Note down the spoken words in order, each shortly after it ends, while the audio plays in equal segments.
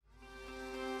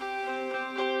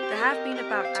have been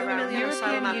about 2 million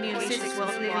European Union applications citizens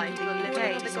worldwide living in the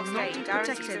UK is are not not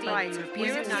protected by the European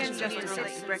European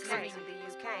justice Brexit.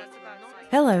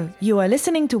 Hello, you are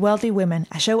listening to Worldly Women,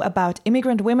 a show about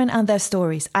immigrant women and their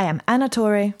stories. I am Anna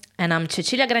Torre. And I'm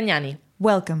Cecilia Gragnani.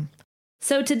 Welcome.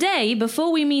 So today,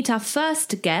 before we meet our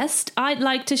first guest, I'd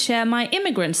like to share my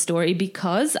immigrant story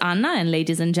because, Anna and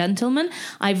ladies and gentlemen,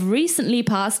 I've recently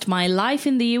passed my Life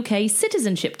in the UK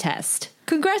citizenship test.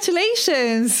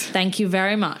 Congratulations! Thank you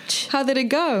very much. How did it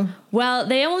go? Well,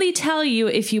 they only tell you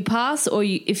if you pass or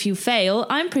if you fail.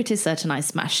 I'm pretty certain I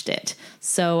smashed it.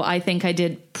 So I think I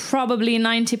did probably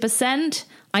 90%.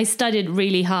 I studied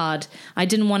really hard. I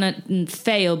didn't want to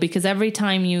fail because every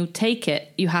time you take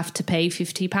it, you have to pay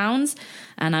 £50.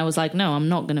 And I was like, no, I'm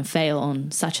not going to fail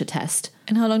on such a test.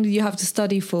 And how long did you have to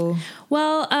study for?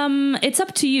 Well, it's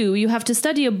up to you. You have to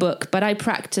study a book, but I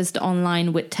practiced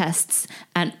online with tests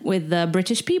and with the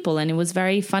British people. And it was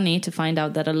very funny to find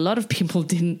out that a lot of people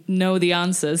didn't know the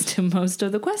answers to most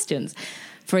of the questions.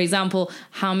 For example,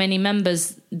 how many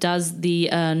members does the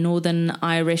Northern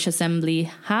Irish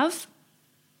Assembly have?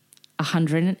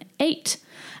 108.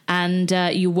 And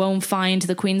you won't find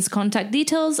the Queen's contact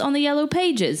details on the yellow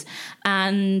pages.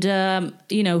 And,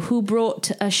 who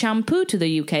brought a shampoo to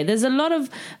the UK? There's a lot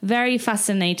of very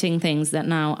fascinating things that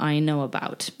now I know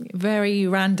about. Very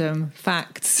random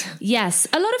facts. Yes,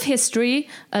 a lot of history,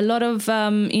 a lot of,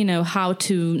 how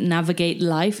to navigate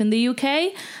life in the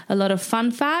UK, a lot of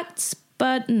fun facts,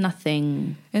 but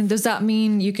nothing. And does that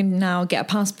mean you can now get a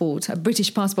passport, a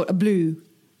British passport, a blue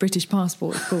British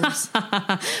passport, of course?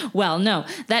 Well, no,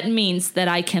 that means that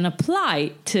I can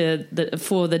apply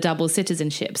for the double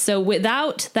citizenship. So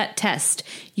without that test,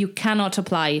 you cannot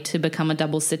apply to become a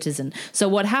double citizen. So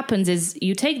what happens is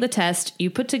you take the test, you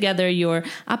put together your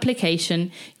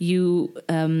application, you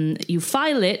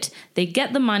file it, they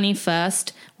get the money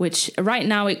first, which right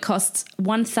now it costs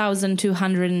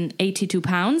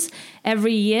 £1,282.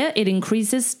 Every year it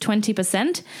increases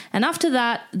 20%. And after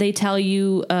that, they tell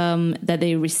you that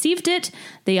they received it.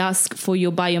 They ask for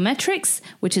your biometrics,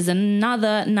 which is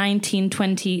another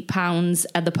 £19-20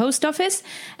 at the post office.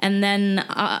 And then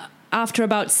after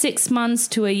about 6 months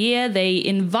to a year, they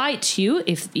invite you,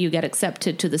 if you get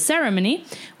accepted, to the ceremony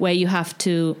where you have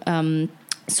to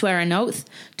swear an oath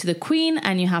to the Queen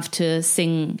and you have to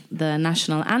sing the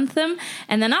national anthem.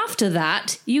 And then after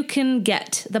that, you can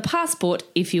get the passport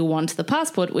if you want the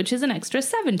passport, which is an extra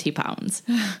 £70.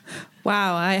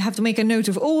 Wow, I have to make a note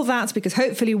of all that because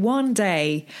hopefully one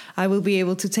day I will be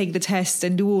able to take the test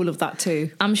and do all of that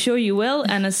too. I'm sure you will.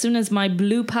 And as soon as my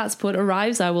blue passport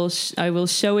arrives, I will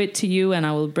show it to you and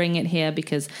I will bring it here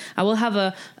because I will have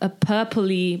a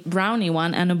purpley brownie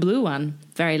one and a blue one.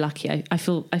 Very lucky. I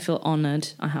feel honored,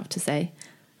 I have to say.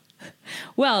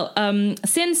 Well,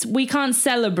 since we can't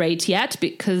celebrate yet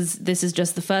because this is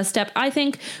just the first step, I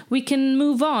think we can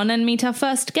move on and meet our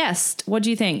first guest. What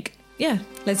do you think? Yeah,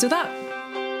 let's do that.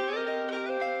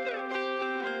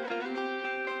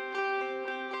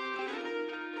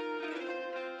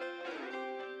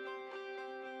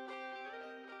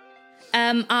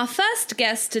 Our first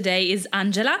guest today is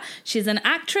Angela. She's an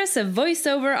actress, a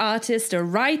voiceover artist, a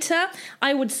writer,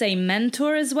 I would say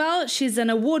mentor as well. She's an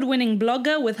award-winning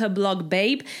blogger with her blog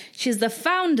Babe. She's the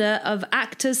founder of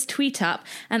Actors Tweet Up,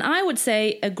 and I would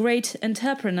say a great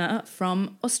entrepreneur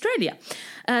from Australia.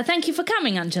 Thank you for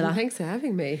coming, Angela. Well, thanks for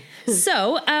having me.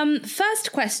 So,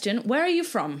 first question, where are you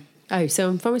from? Oh, so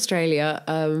I'm from Australia,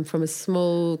 from a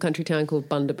small country town called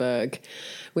Bundaberg,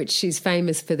 which is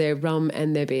famous for their rum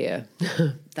and their beer.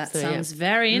 That sounds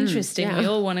very interesting. We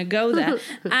all want to go there.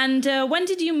 And when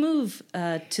did you move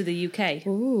to the UK?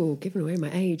 Oh, giving away my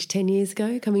age, 10 years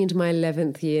ago, coming into my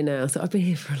 11th year now. So I've been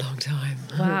here for a long time.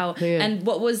 Wow. Yeah. And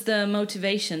what was the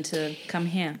motivation to come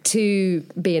here? To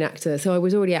be an actor. So I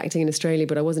was already acting in Australia,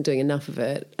 but I wasn't doing enough of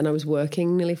it. And I was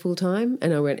working nearly full time.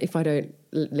 And I went, if I don't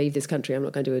leave this country, I'm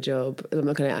not going to do a job. I'm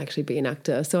not going to actually be an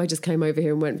actor. So I just came over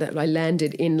here and I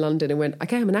landed in London and went,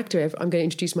 okay, I'm an actor. I'm going to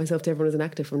introduce myself to everyone as an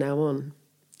actor from now on.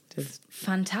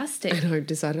 Fantastic. And I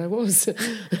decided I was.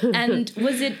 And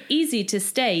was it easy to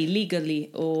stay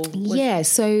legally? Yeah,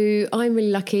 so I'm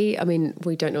really lucky. I mean,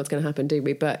 we don't know what's going to happen, do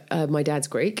we? But my dad's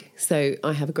Greek, so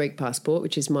I have a Greek passport,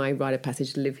 which is my rite of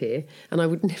passage to live here. And I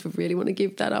would never really want to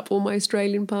give that up, or my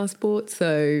Australian passport.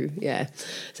 So, yeah.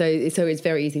 So it's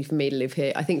very easy for me to live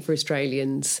here. I think for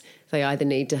Australians, they either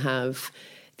need to have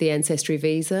the ancestry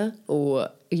visa or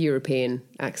European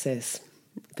access.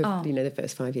 For, the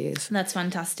first 5 years. That's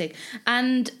fantastic.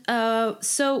 And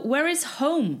so where is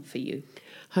home for you?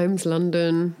 Home's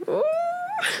London. Ooh,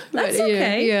 that's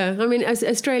okay. Yeah. I mean,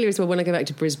 Australia as well, when I go back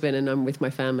to Brisbane and I'm with my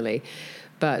family.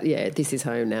 But yeah, this is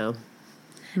home now.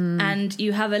 and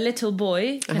you have a little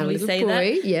boy. I Can have a we little say boy,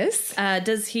 that? yes.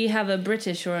 Does he have a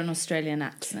British or an Australian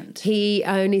accent? He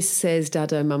only says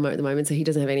Dada and Mama at the moment, so he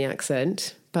doesn't have any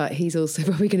accent. But he's also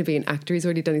probably going to be an actor. He's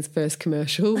already done his first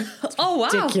commercial. Oh, wow.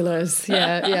 Ridiculous.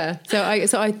 Yeah.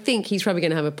 So I think he's probably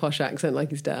going to have a posh accent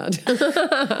like his dad.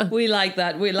 We like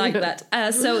that. We like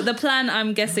that. So the plan,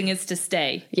 I'm guessing, is to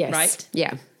stay, Yes. right?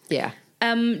 Yeah.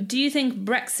 Do you think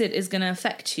Brexit is going to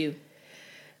affect you?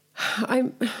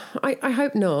 I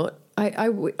hope not. I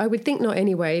would think not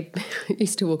anyway. I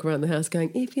used to walk around the house going,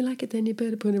 if you like it, then you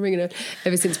better put a ring in it.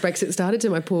 Ever since Brexit started, to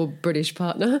my poor British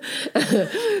partner,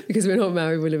 because we're not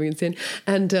married, we're living in sin.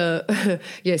 And so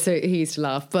he used to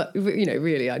laugh. But,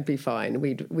 really, I'd be fine.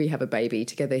 We have a baby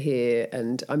together here,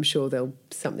 and I'm sure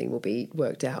something will be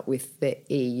worked out with the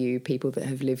EU people that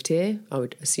have lived here, I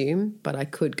would assume. But I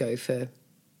could go for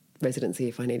residency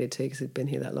if I needed to, because I've been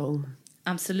here that long.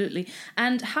 Absolutely.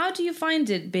 And how do you find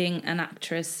it being an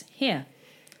actress here?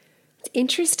 It's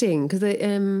interesting because,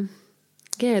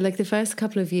 like the first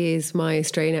couple of years, my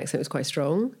Australian accent was quite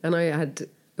strong, and I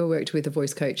worked with a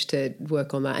voice coach to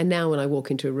work on that. And now when I walk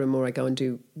into a room or I go and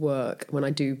do work, when I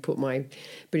do put my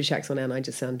British accent on, I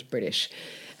just sound British.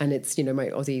 And it's, my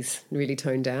Aussie's really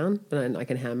toned down, and I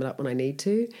can ham it up when I need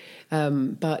to.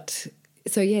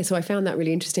 So I found that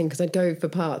really interesting because I'd go for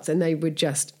parts and they would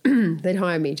just, they'd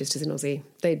hire me just as an Aussie.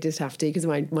 They'd just have to because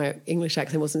my English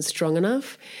accent wasn't strong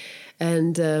enough.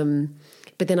 And,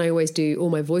 but then I always do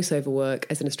all my voiceover work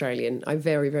as an Australian. I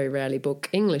very, very rarely book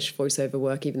English voiceover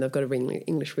work, even though I've got a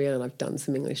English reel and I've done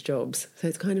some English jobs. So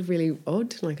it's kind of really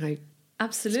odd. Like I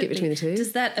Absolutely. skip between the two.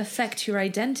 Does that affect your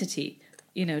identity?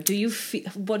 What do you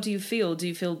feel? Do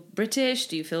you feel British?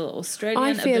 Do you feel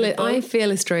Australian? I feel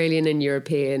Australian and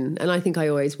European, and I think I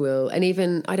always will. And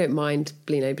even I don't mind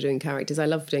doing characters. I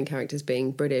love doing characters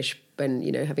being British and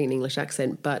having an English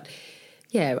accent. But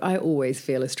yeah, I always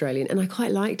feel Australian, and I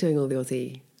quite like doing all the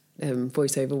Aussie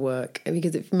voiceover work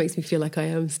because it makes me feel like I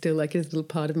am still like there's a little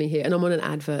part of me here. And I'm on an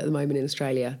advert at the moment in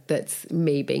Australia that's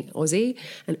me being Aussie,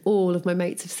 and all of my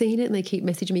mates have seen it and they keep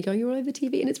messaging me going, "You're all over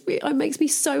TV," and it makes me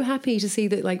so happy to see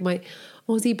that like my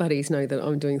Aussie buddies know that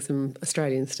I'm doing some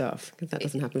Australian stuff, because that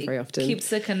doesn't happen very often. It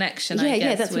keeps a connection.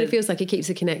 Yeah, that's what it feels like. It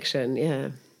keeps a connection. Yeah,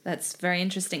 that's very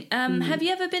interesting. Have you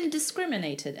ever been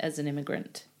discriminated as an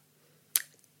immigrant?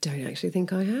 Don't actually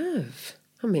think I have.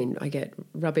 I mean, I get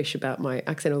rubbish about my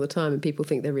accent all the time, and people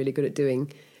think they're really good at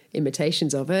doing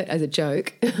imitations of it as a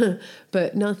joke,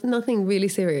 but nothing really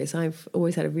serious. I've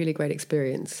always had a really great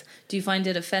experience. Do you find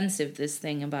it offensive, this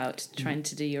thing about trying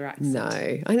to do your accent?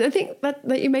 No, I think that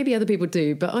maybe other people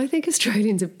do, but I think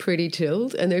Australians are pretty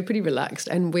chilled and they're pretty relaxed,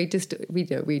 and we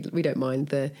don't mind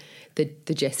the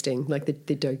jesting, like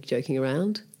the joking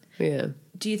around. Yeah.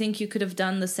 Do you think you could have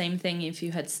done the same thing if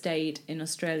you had stayed in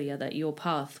Australia, that your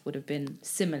path would have been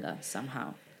similar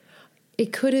somehow?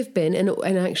 It could have been, and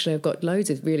actually I've got loads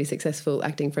of really successful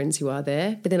acting friends who are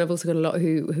there, but then I've also got a lot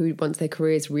who once their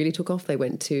careers really took off, they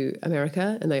went to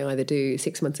America, and they either do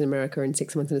 6 months in America and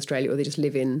 6 months in Australia, or they just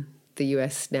live in the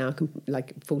US now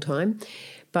like full time.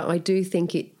 But I do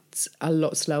think it's a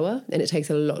lot slower, and it takes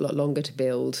a lot longer to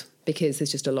build because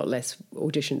there's just a lot less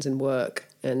auditions and work.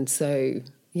 And so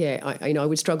yeah, I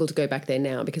would struggle to go back there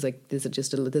now because there's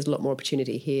a lot more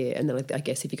opportunity here, and then I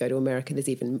guess if you go to America, there's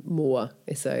even more.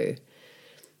 So,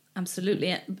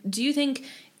 absolutely. Do you think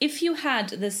if you had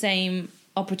the same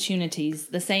opportunities,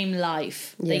 the same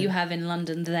life that you have in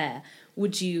London there,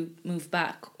 would you move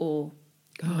back or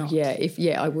not?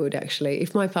 I would actually.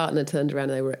 If my partner turned around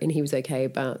and he was okay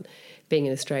about being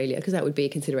in Australia, because that would be a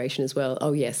consideration as well.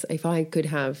 Oh yes, if I could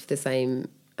have the same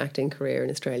acting career in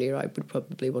Australia, I would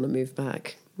probably want to move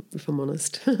back, if I'm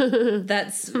honest.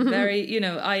 That's very,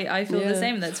 I feel the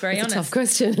same. That's very honest. It's a tough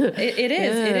question. It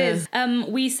is.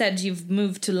 We said you've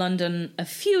moved to London a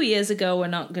few years ago. We're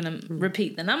not going to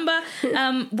repeat the number.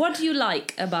 What do you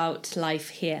like about life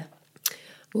here?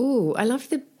 Oh, I love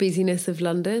the busyness of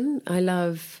London.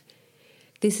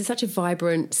 This is such a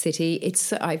vibrant city.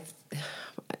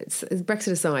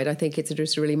 Brexit aside, I think it's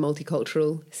just a really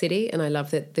multicultural city, and I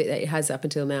love that it has up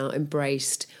until now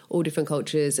embraced all different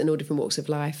cultures and all different walks of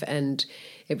life, and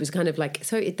it was kind of like,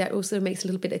 that also makes it a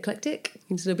little bit eclectic.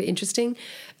 It's a little bit interesting.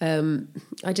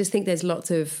 I just think there's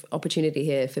lots of opportunity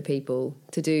here for people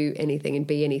to do anything and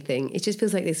be anything. It just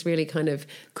feels like this really kind of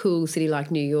cool city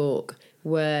like New York,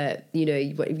 where,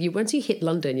 once you hit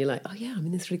London, you're like, oh yeah, I'm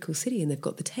in this really cool city, and they've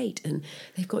got the Tate, and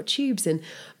they've got tubes and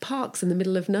parks in the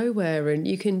middle of nowhere, and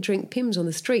you can drink Pimm's on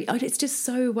the street. It's just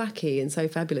so wacky and so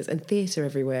fabulous, and theatre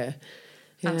everywhere.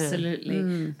 Yeah.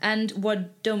 Absolutely. And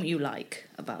what don't you like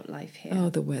about life here? Oh,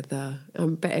 the weather. I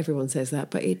bet everyone says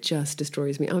that, but it just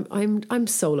destroys me. I'm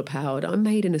solar powered. I'm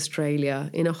made in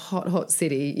Australia in a hot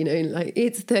city. You know, like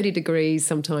it's 30 degrees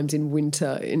sometimes in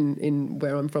winter in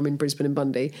where I'm from in Brisbane and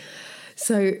Bundy.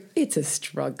 So it's a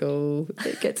struggle.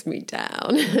 It gets me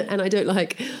down, and I don't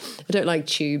like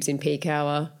tubes in peak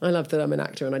hour. I love that I'm an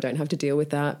actor and I don't have to deal with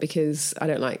that, because I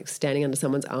don't like standing under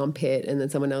someone's armpit and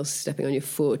then someone else stepping on your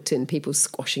foot and people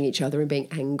squashing each other and being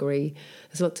angry.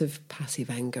 There's lots of passive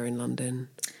anger in London.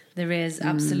 There is,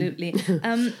 absolutely.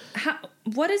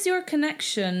 What is your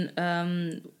connection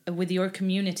with your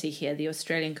community here, the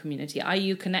Australian community? Are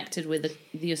you connected with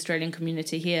the Australian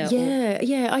community here?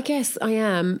 Yeah, I guess I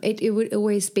am. It would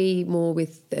always be more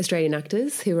with Australian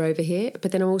actors who are over here,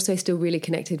 but then I'm also still really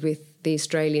connected with the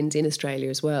Australians in Australia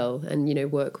as well, and, you know,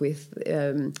 work with,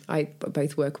 I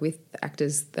both work with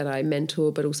actors that I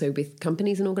mentor, but also with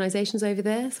companies and organisations over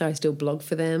there, so I still blog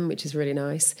for them, which is really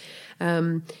nice.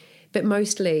 But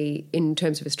mostly, in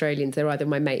terms of Australians, they're either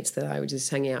my mates that I was just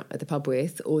hanging out at the pub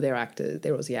with, or they're actors.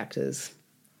 They're Aussie actors.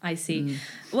 I see.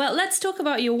 Well, let's talk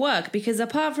about your work, because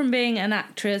apart from being an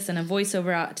actress and a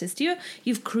voiceover artist,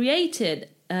 you've created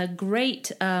a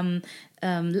great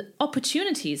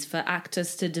opportunities for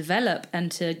actors to develop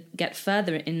and to get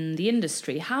further in the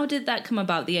industry. How did that come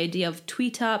about, the idea of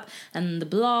TweetUp and the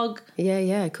blog?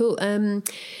 Yeah, cool.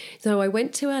 So I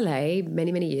went to LA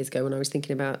many years ago when I was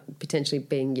thinking about potentially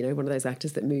being, you know, one of those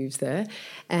actors that moves there.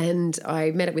 And I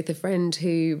met up with a friend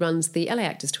who runs the LA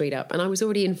Actors TweetUp. And I was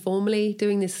already informally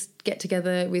doing this get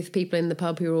together with people in the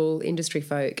pub who are all industry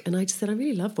folk. And I just said, I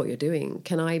really love what you're doing.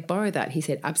 Can I borrow that? He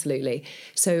said, absolutely.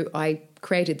 So I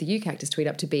created the UK Actors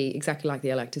TweetUp to be exactly like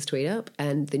the LA Actors TweetUp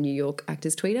and the New York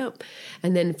Actors TweetUp.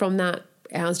 And then from that,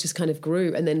 ours just kind of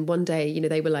grew. And then one day, you know,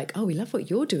 they were like, oh, we love what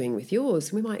you're doing with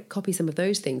yours. We might copy some of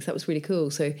those things. That was really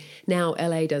cool. So now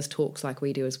LA does talks like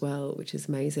we do as well, which is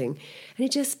amazing.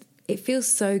 And it feels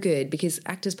so good, because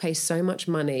actors pay so much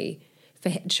money for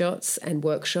headshots and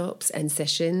workshops and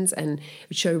sessions and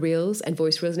show reels and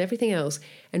voice reels and everything else.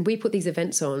 And we put these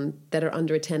events on that are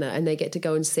under a tenner, and they get to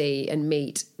go and see and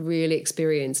meet really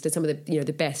experienced and some of the, you know,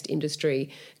 the best industry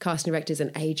casting directors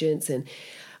and agents and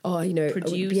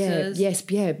producers,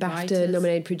 BAFTA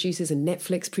nominated producers and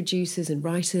Netflix producers and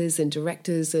writers and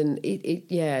directors, and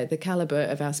the caliber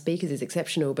of our speakers is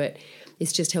exceptional. But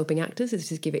it's just helping actors.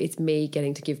 It's me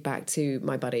getting to give back to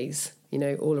my buddies, you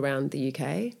know, all around the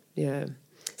UK. Yeah,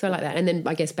 so I like that. And then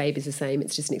I guess Babe is the same.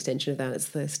 It's just an extension of that. It's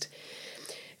first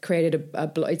created a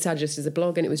blog. It started just as a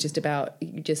blog, and it was just about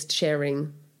just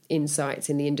sharing insights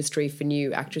in the industry for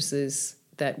new actresses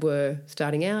that were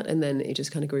starting out, and then it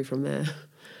just kind of grew from there.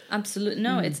 Absolutely.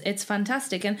 No, it's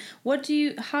fantastic. And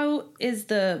how is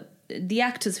the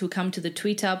actors who come to the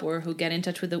TweetUp or who get in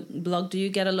touch with the blog, do you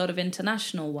get a lot of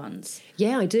international ones?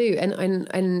 Yeah, I do.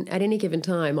 And at any given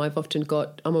time, I'm often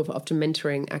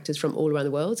mentoring actors from all around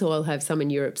the world. So I'll have some in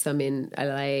Europe, some in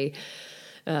LA,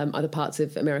 other parts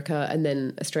of America, and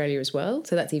then Australia as well.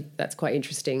 So that's quite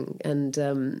interesting.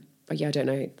 And I don't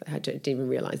know. I didn't even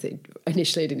realise it.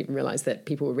 Initially, I didn't even realise that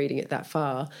people were reading it that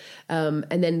far.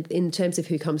 And then in terms of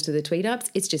who comes to the tweet-ups,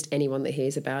 it's just anyone that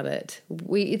hears about it.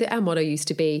 Our motto used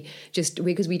to be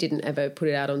because we didn't ever put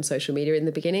it out on social media in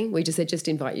the beginning. We just said, just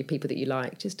invite your people that you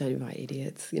like. Just don't invite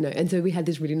idiots, you know. And so we had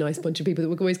this really nice bunch of people that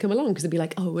would always come along because they'd be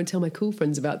like, oh, I want to tell my cool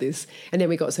friends about this. And then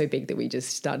we got so big that we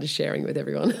just started sharing with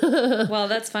everyone. Well,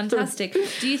 that's fantastic.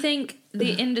 Do you think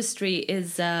the industry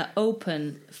is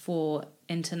open for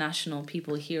international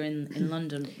people here in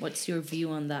London? What's your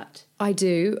view on that? I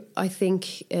do. I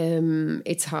think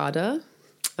it's harder.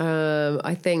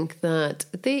 I think that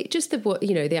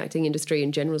the acting industry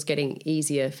in general is getting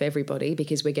easier for everybody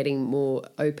because we're getting more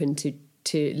open to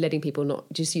letting people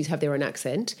not just have their own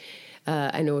accent,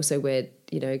 and also we're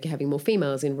having more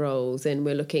females in roles, and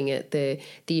we're looking at the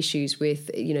issues with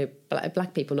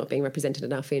black people not being represented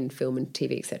enough in film and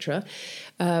TV, etc.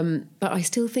 But I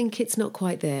still think it's not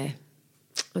quite there.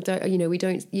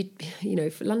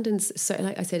 London's so,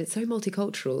 like I said, it's so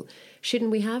multicultural. Shouldn't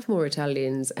we have more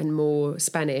Italians and more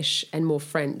Spanish and more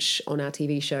French on our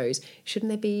TV shows? Shouldn't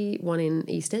there be one in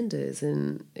EastEnders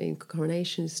and in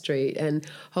Coronation Street and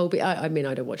Holby? I mean,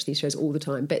 I don't watch these shows all the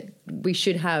time, but we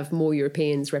should have more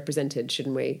Europeans represented,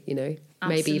 shouldn't we?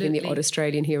 Maybe even the odd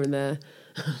Australian here and there.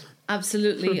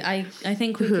 Absolutely. I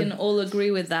think we can all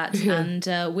agree with that.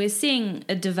 And we're seeing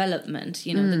a development.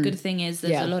 The good thing is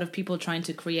there's a lot of people trying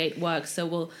to create work.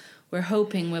 So we're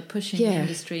hoping we're pushing the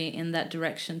industry in that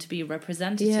direction to be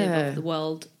representative of the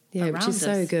world around us. Which is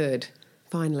so good.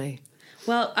 Finally.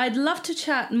 Well, I'd love to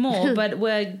chat more, but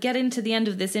we're getting to the end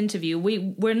of this interview.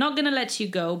 We're not going to let you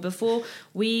go before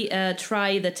we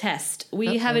try the test.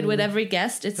 We have it with every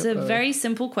guest. It's a very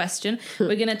simple question.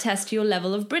 We're going to test your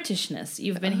level of Britishness.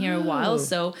 You've been here a while,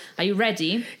 so are you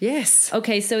ready? Yes.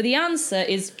 Okay, so the answer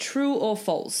is true or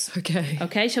false. Okay.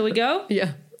 Okay, shall we go?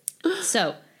 Yeah.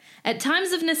 So, at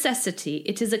times of necessity,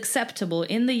 it is acceptable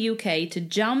in the UK to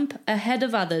jump ahead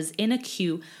of others in a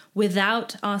queue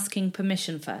without asking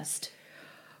permission first.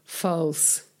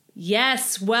 False.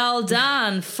 Yes, well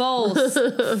done. False.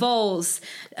 False.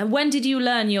 When did you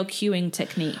learn your queuing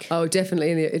technique? Oh,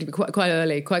 definitely quite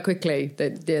early, quite quickly.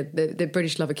 The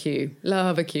British love a queue.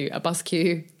 Love a queue. A bus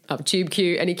queue, a tube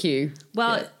queue, any queue.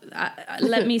 Well,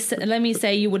 let me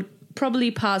say you would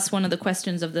probably pass one of the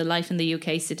questions of the Life in the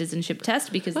UK citizenship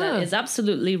test, because that is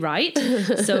absolutely right.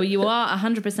 So you are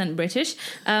 100% British.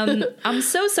 I'm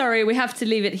so sorry we have to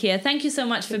leave it here. Thank you so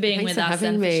much for being Thanks with for us and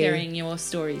having for me. sharing your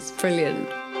stories. Brilliant.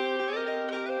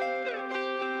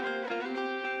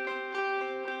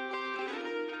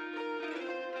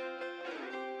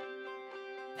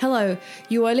 Hello,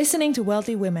 you are listening to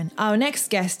Wealthy Women. Our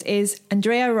next guest is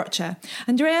Andrea Rocha.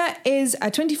 Andrea is a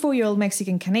 24-year-old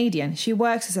Mexican Canadian. She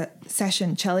works as a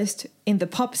session cellist in the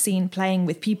pop scene, playing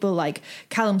with people like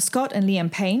Callum Scott and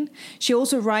Liam Payne. She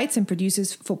also writes and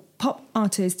produces for pop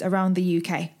artists around the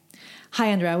UK. Hi,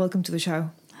 Andrea. Welcome to the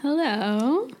show.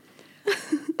 Hello.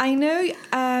 I know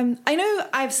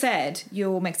I've said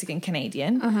you're Mexican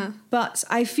Canadian, but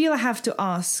I feel I have to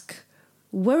ask,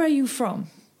 where are you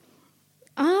from?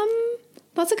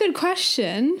 That's a good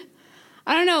question.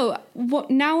 I don't know.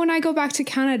 Now when I go back to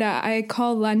Canada, I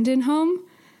call London home.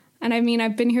 And I mean,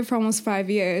 I've been here for almost 5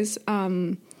 years.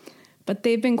 But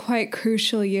they've been quite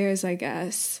crucial years, I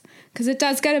guess. Because it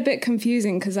does get a bit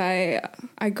confusing, because I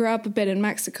grew up a bit in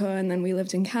Mexico and then we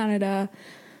lived in Canada.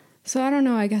 So I don't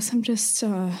know. I guess I'm just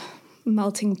a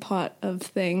melting pot of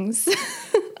things.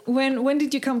 When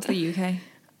did you come to the UK?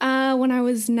 When I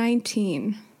was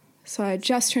 19. So I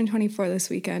just turned 24 this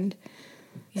weekend.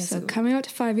 Yes, so coming out to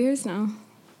 5 years now.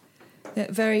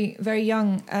 Very, very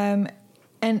young.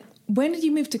 And when did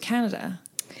you move to Canada?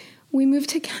 We moved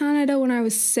to Canada when I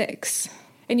was 6.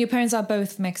 And your parents are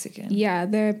both Mexican? Yeah,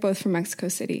 they're both from Mexico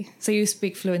City. So you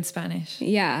speak fluent Spanish?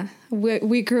 Yeah.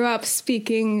 We grew up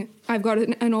speaking... I've got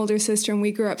an older sister, and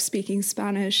we grew up speaking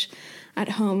Spanish at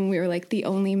home. We were like the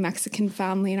only Mexican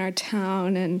family in our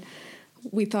town, and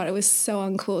we thought it was so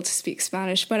uncool to speak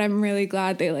Spanish, but I'm really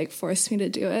glad they like forced me to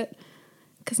do it,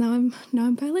 because now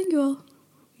I'm bilingual.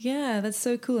 Yeah, that's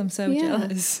so cool. I'm so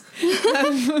jealous.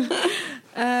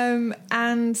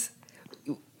 And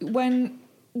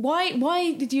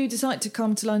why did you decide to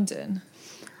come to London?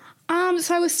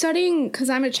 So I was studying,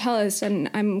 because I'm a cellist and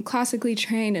I'm classically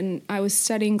trained, and I was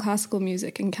studying classical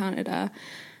music in Canada,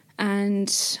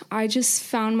 and I just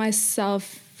found myself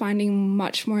finding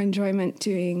much more enjoyment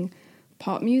doing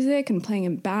pop music and playing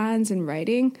in bands and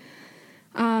writing.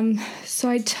 So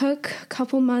I took a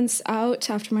couple months out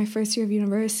after my first year of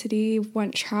university,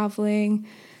 went traveling,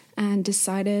 and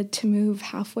decided to move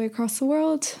halfway across the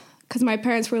world, because my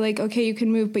parents were like, okay, you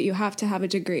can move, but you have to have a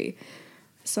degree.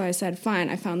 So I said, fine,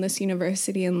 I found this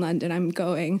university in London, I'm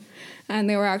going. And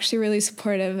they were actually really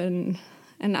supportive, and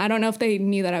I don't know if they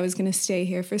knew that I was going to stay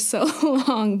here for so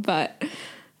long, but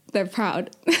they're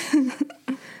proud.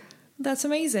 That's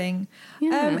amazing.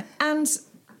 Yeah. And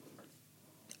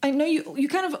I know you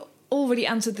kind of already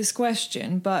answered this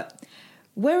question, but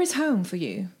where is home for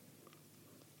you?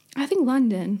 I think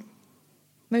London.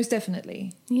 Most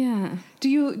definitely. Yeah. Do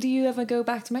you ever go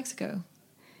back to Mexico?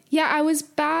 Yeah, I was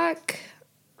back.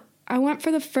 I went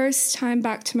for the first time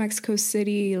back to Mexico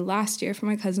City last year for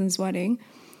my cousin's wedding.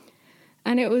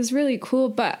 And it was really cool,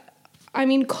 but I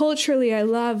mean, culturally, I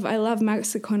love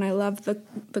Mexico, and I love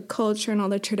the culture and all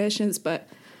the traditions, but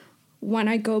when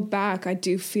I go back, I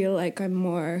do feel like I'm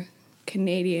more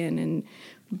Canadian and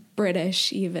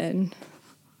British even.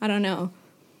 I don't know.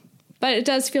 But it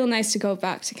does feel nice to go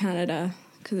back to Canada,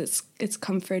 because it's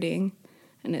comforting,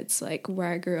 and it's like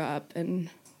where I grew up, and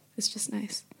it's just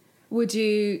nice. Would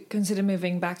you consider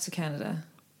moving back to Canada,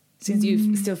 since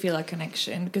you still feel a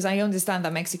connection? Because I understand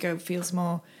that Mexico feels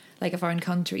more like a foreign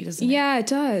country, doesn't it? Yeah, it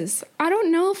does. I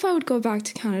don't know if I would go back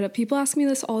to Canada. People ask me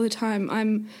this all the time.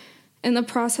 I'm in the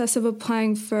process of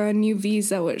applying for a new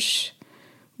visa, which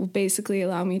will basically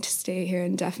allow me to stay here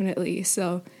indefinitely.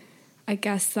 So I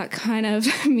guess that kind of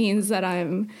means that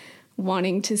I'm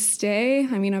wanting to stay.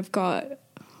 I mean, I've got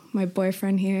my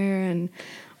boyfriend here, and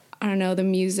I don't know, the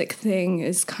music thing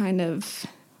is kind of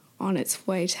on its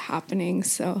way to happening.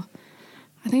 So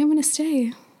I think I'm going to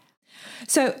stay.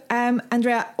 So,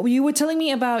 Andrea, you were telling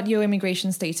me about your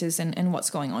immigration status and what's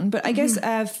going on. But I guess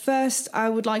first I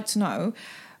would like to know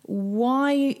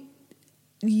why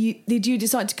did you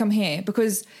decide to come here?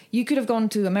 Because you could have gone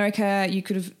to America, you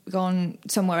could have gone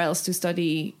somewhere else to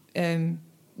study,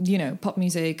 pop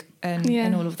music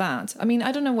and all of that. I mean,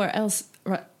 I don't know where else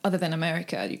other than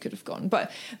America you could have gone.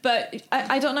 But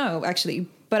I don't know, actually.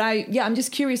 But I'm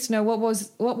just curious to know what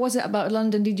was it about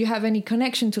London? Did you have any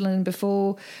connection to London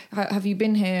before? Have you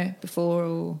been here before?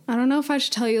 Or? I don't know if I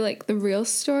should tell you like the real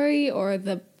story or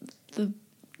the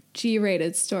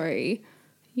G-rated story.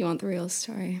 You want the real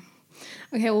story?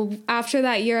 Okay, well, after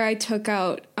that year I took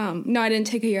out, I didn't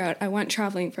take a year out. I went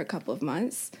traveling for a couple of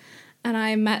months and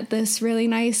I met this really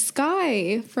nice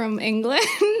guy from England.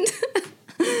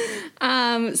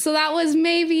 So that was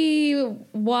maybe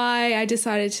why I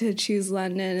decided to choose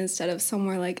London instead of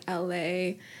somewhere like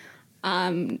LA.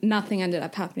 Nothing ended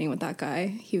up happening with that guy.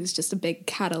 He was just a big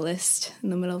catalyst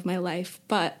in the middle of my life.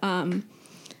 But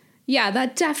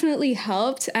that definitely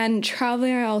helped. And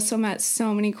traveling, I also met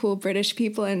so many cool British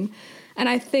people. And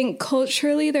I think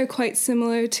culturally they're quite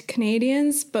similar to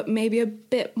Canadians, but maybe a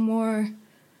bit more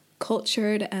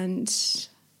cultured and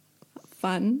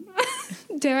fun.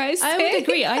 Dare I say? I would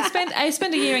agree. I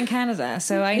spent a year in Canada,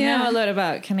 so I know a lot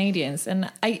about Canadians,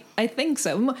 and I think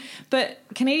so. But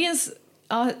Canadians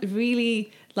are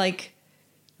really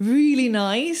really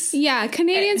nice. Yeah,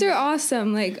 Canadians are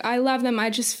awesome. Like, I love them. I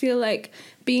just feel like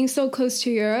being so close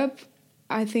to Europe,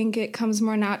 I think it comes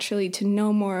more naturally to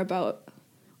know more about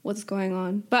what's going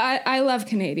on. But I love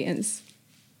Canadians.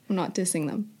 I'm not dissing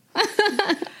them.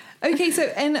 Okay, so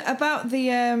and about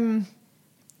the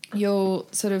your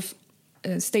sort of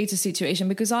status situation,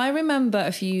 because I remember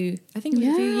a few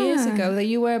years ago that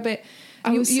you were a bit.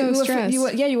 I was so stressed.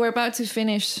 You were about to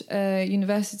finish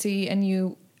university and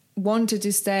you wanted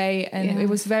to stay, and it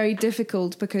was very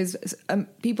difficult because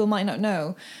people might not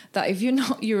know that if you're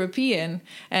not European,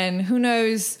 and who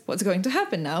knows what's going to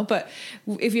happen now, but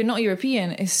if you're not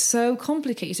European, it's so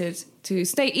complicated to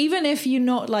stay, even if you're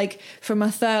not like from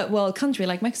a third world country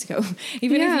like Mexico.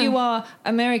 Even if you are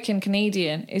American,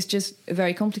 Canadian, it's just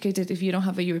very complicated if you don't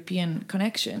have a European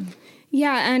connection.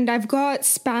 Yeah, and I've got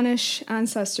Spanish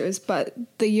ancestors, but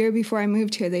the year before I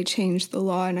moved here, they changed the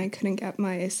law and I couldn't get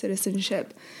my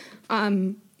citizenship.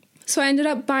 So I ended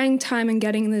up buying time and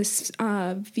getting this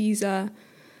visa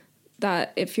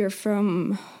that if you're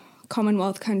from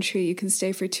Commonwealth country, you can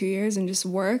stay for 2 years and just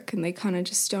work, and they kind of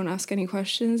just don't ask any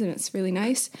questions, and it's really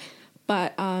nice.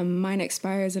 But mine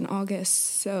expires in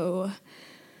August, so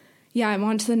yeah, I'm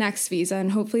on to the next visa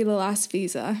and hopefully the last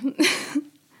visa. And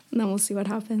then we'll see what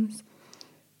happens.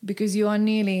 Because you are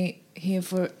nearly here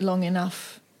for long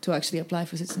enough to actually apply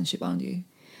for citizenship, aren't you?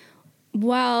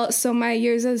 Well, so my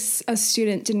years as a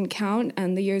student didn't count,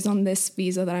 and the years on this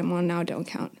visa that I'm on now don't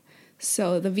count.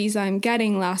 So the visa I'm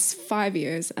getting lasts 5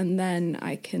 years, and then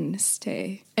I can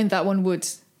stay. And that one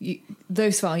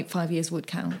those 5 years would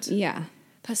count. Yeah.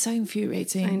 That's so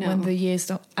infuriating. I know. When the years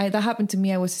don't... that happened to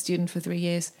me. I was a student for 3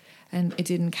 years, and it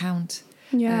didn't count.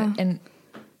 Yeah. And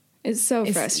it's so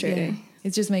frustrating. Yeah,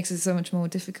 it just makes it so much more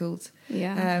difficult.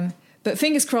 Yeah. But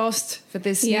fingers crossed for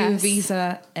this new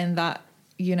visa, and that,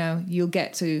 you'll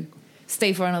get to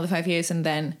stay for another 5 years and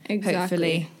then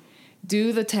hopefully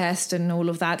do the test and all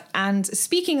of that. And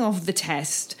speaking of the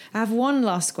test, I have one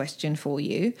last question for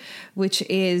you, which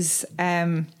is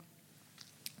a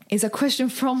question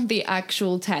from the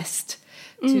actual test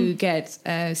to get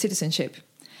citizenship.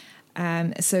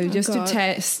 So just to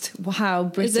test how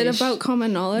British... Is it about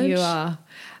common knowledge? You are.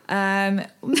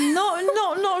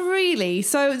 Not really.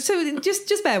 So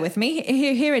just bear with me.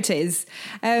 Here it is.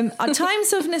 At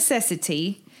times of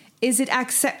necessity, is it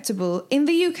acceptable in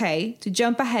the UK to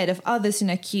jump ahead of others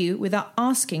in a queue without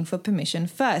asking for permission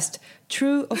first?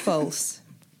 True or false?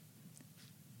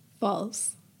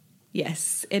 False.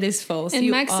 Yes, it is false.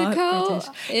 In Mexico,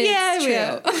 it's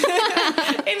true.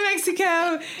 In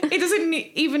Mexico, it doesn't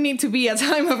even need to be a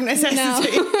time of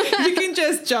necessity. No. You can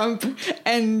just jump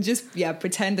and just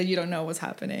pretend that you don't know what's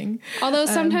happening. Although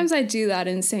sometimes I do that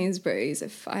in Sainsbury's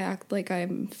if I act like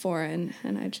I'm foreign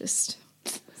and I just...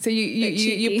 So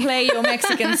you play your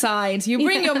Mexican side. You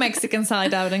bring your Mexican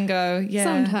side out and go,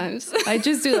 Sometimes. I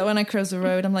just do that when I cross the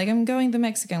road. I'm like, I'm going the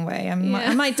Mexican way.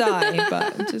 I might die,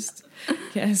 but just...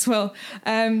 Yes, well,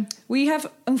 we have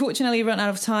unfortunately run out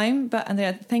of time, but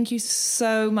Andrea, thank you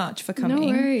so much for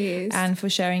coming. No worries. And for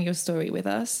sharing your story with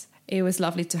us. It was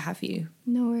lovely to have you.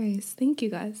 No worries. Thank you,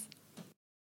 guys.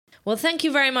 Well, thank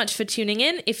you very much for tuning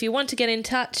in. If you want to get in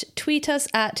touch, tweet us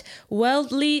at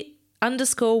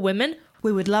worldly_women.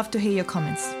 We would love to hear your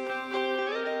comments.